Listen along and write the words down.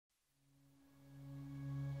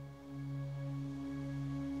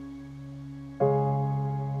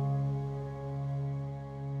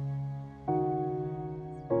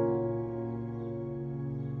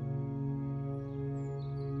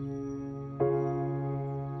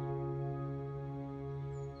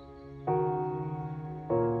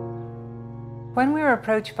When we were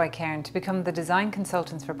approached by Cairn to become the design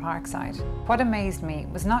consultants for Parkside, what amazed me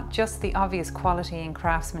was not just the obvious quality and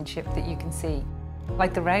craftsmanship that you can see,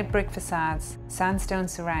 like the red brick facades, sandstone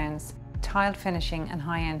surrounds, tiled finishing and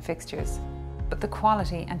high-end fixtures, but the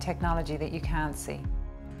quality and technology that you can't see.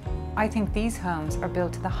 I think these homes are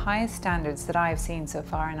built to the highest standards that I have seen so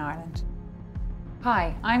far in Ireland.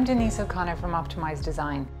 Hi, I'm Denise O'Connor from Optimised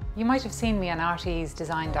Design. You might have seen me on RTE's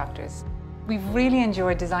Design Doctors. We've really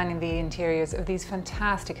enjoyed designing the interiors of these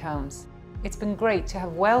fantastic homes. It's been great to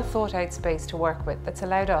have well thought out space to work with that's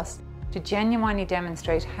allowed us to genuinely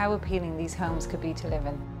demonstrate how appealing these homes could be to live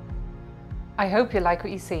in. I hope you like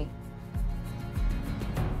what you see.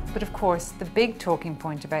 But of course, the big talking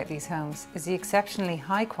point about these homes is the exceptionally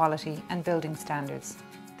high quality and building standards.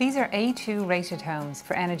 These are A2 rated homes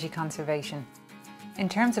for energy conservation. In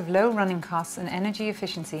terms of low running costs and energy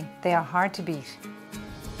efficiency, they are hard to beat.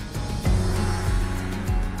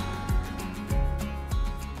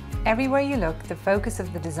 Everywhere you look, the focus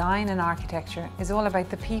of the design and architecture is all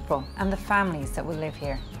about the people and the families that will live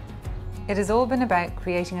here. It has all been about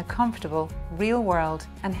creating a comfortable, real-world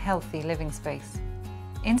and healthy living space.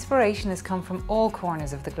 Inspiration has come from all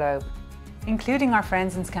corners of the globe, including our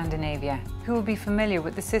friends in Scandinavia, who will be familiar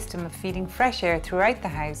with the system of feeding fresh air throughout the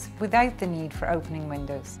house without the need for opening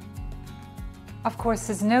windows. Of course,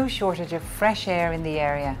 there's no shortage of fresh air in the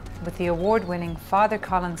area, with the award-winning Father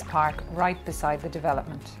Collins Park right beside the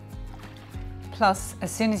development. Plus, as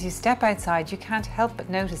soon as you step outside, you can't help but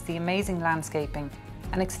notice the amazing landscaping,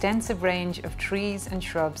 an extensive range of trees and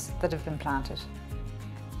shrubs that have been planted.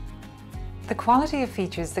 The quality of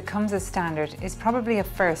features that comes as standard is probably a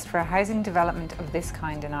first for a housing development of this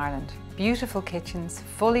kind in Ireland. Beautiful kitchens,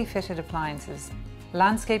 fully fitted appliances,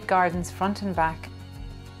 landscape gardens front and back,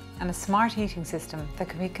 and a smart heating system that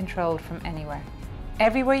can be controlled from anywhere.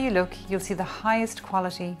 Everywhere you look, you'll see the highest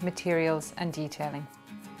quality materials and detailing.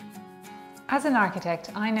 As an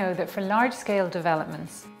architect, I know that for large-scale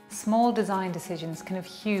developments, small design decisions can have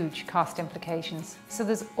huge cost implications, so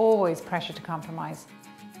there's always pressure to compromise.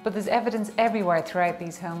 But there's evidence everywhere throughout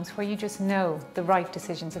these homes where you just know the right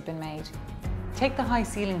decisions have been made. Take the high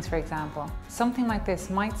ceilings, for example. Something like this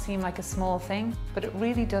might seem like a small thing, but it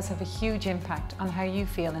really does have a huge impact on how you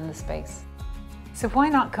feel in the space. So why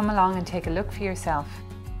not come along and take a look for yourself?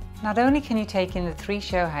 Not only can you take in the 3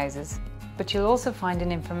 show houses, but you'll also find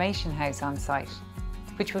an information house on site,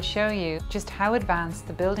 which will show you just how advanced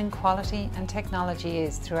the building quality and technology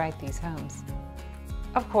is throughout these homes.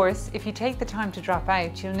 Of course, if you take the time to drop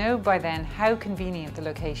out, you'll know by then how convenient the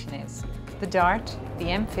location is. The DART, the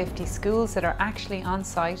M50 schools that are actually on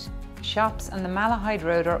site, shops and the Malahide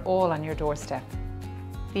road are all on your doorstep.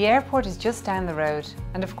 The airport is just down the road,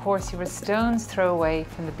 and of course you're a stone's throw away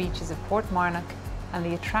from the beaches of Portmarnock and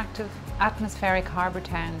the attractive, atmospheric harbour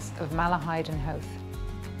towns of Malahide and Howth.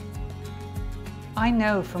 I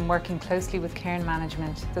know from working closely with Cairn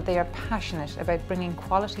management that they are passionate about bringing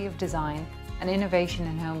quality of design and innovation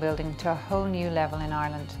in home building to a whole new level in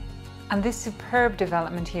Ireland. And this superb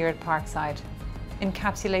development here at Parkside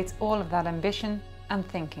encapsulates all of that ambition and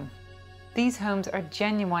thinking. These homes are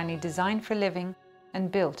genuinely designed for living and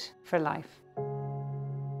built for life.